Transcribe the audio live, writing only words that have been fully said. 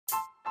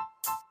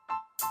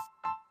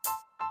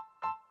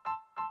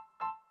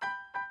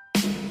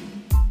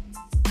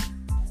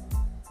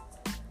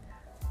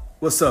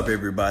What's up,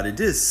 everybody?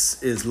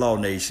 This is Law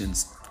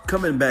Nations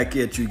coming back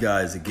at you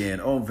guys again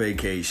on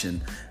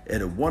vacation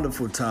at a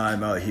wonderful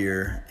time out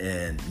here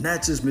in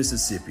Natchez,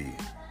 Mississippi,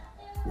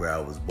 where I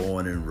was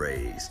born and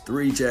raised.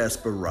 3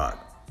 Jasper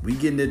Rock. We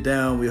getting it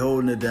down, we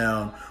holding it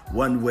down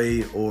one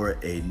way or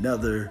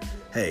another.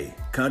 Hey,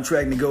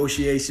 contract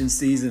negotiation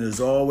season is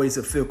always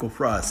a fickle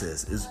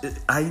process.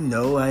 I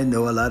know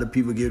a lot of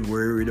people get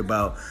worried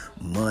about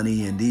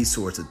money and these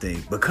sorts of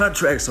things, but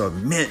contracts are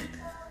meant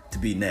to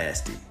be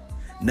nasty.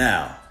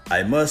 Now,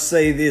 I must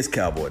say this,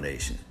 Cowboy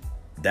Nation.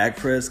 Dak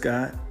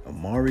Prescott,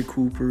 Amari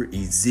Cooper,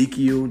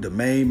 Ezekiel, the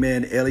main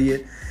man,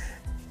 Elliott,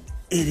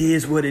 it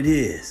is what it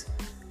is.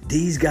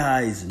 These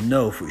guys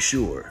know for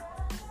sure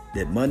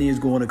that money is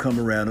going to come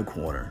around the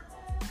corner.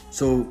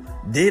 So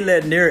they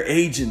letting their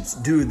agents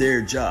do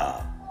their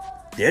job.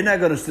 They're not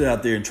going to sit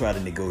out there and try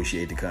to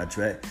negotiate the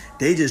contract.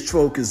 They just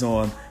focus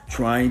on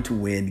trying to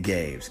win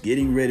games,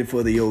 getting ready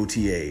for the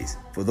OTAs,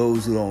 for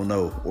those who don't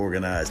know,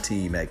 organized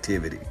team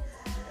activity,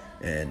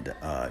 and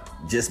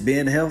just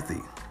being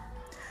healthy.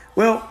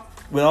 Well,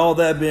 with all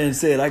that being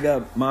said, I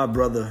got my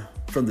brother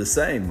from the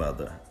same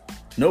mother,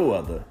 no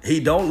other. He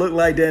don't look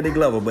like Danny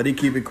Glover, but he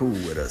keep it cool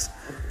with us.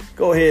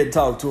 Go ahead and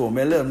talk to him,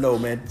 man. Let him know,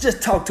 man.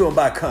 Just talk to him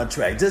about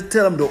contract. Just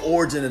tell him the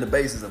origin and the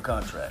basis of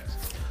contracts.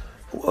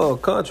 Well,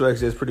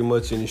 contracts is pretty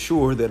much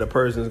ensure that a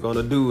person is going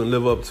to do and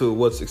live up to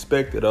what's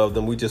expected of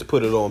them. We just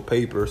put it on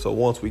paper. So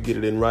once we get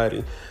it in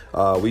writing,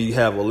 we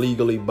have a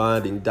legally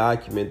binding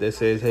document that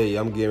says, hey,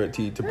 I'm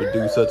guaranteed to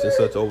produce such and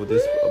such over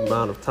this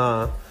amount of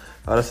time.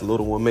 That's a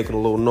little one making a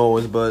little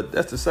noise, but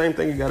that's the same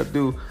thing you got to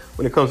do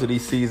when it comes to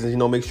these seasons.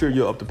 Make sure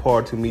you're up to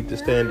par to meet the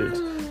standards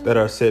that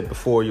are set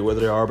before you, whether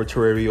they're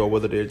arbitrary or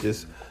whether they're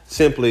just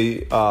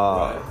simply,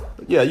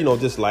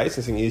 just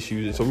licensing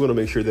issues. And so we want to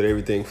make sure that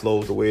everything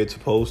flows the way it's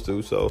supposed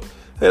to. So,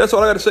 hey, that's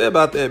all I got to say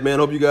about that, man.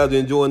 Hope you guys are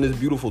enjoying this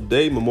beautiful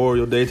day,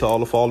 Memorial Day, to all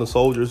the fallen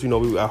soldiers.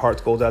 Our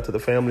hearts goes out to the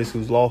families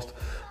who's lost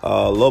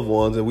loved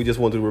ones, and we just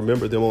want to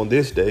remember them on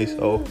this day.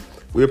 So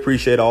we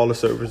appreciate all the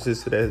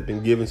services that has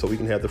been given so we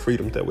can have the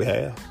freedoms that we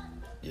have.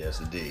 Yes,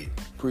 indeed.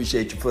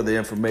 Appreciate you for the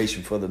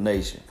information for the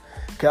nation.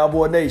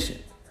 Cowboy Nation,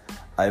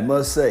 I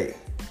must say,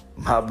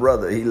 my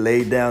brother, he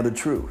laid down the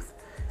truth.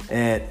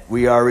 And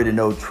we already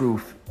know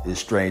truth is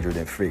stranger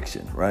than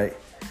fiction, right?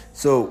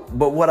 So,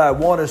 but what I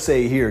want to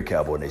say here,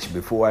 Cowboy Nation,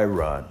 before I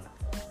run,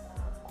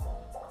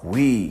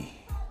 we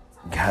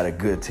got a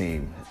good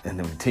team.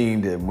 And a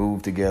team that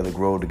move together,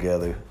 grow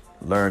together,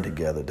 learn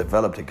together,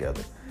 develop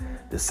together.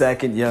 The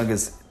second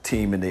youngest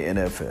team in the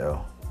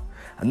NFL.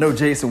 I know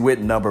Jason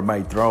Witten's number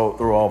might throw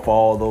off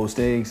all those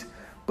things,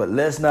 but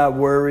let's not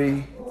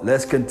worry.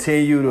 Let's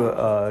continue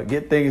to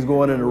get things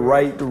going in the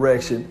right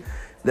direction.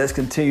 Let's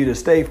continue to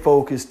stay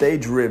focused, stay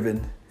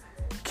driven,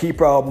 keep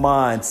our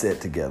mindset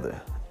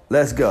together.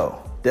 Let's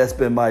go. That's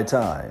been my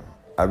time.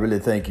 I really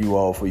thank you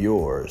all for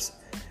yours.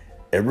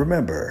 And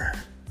remember,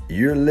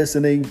 you're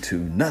listening to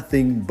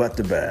nothing but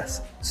the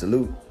best.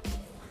 Salute.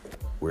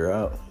 We're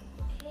out.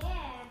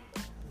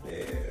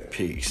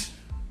 Peace.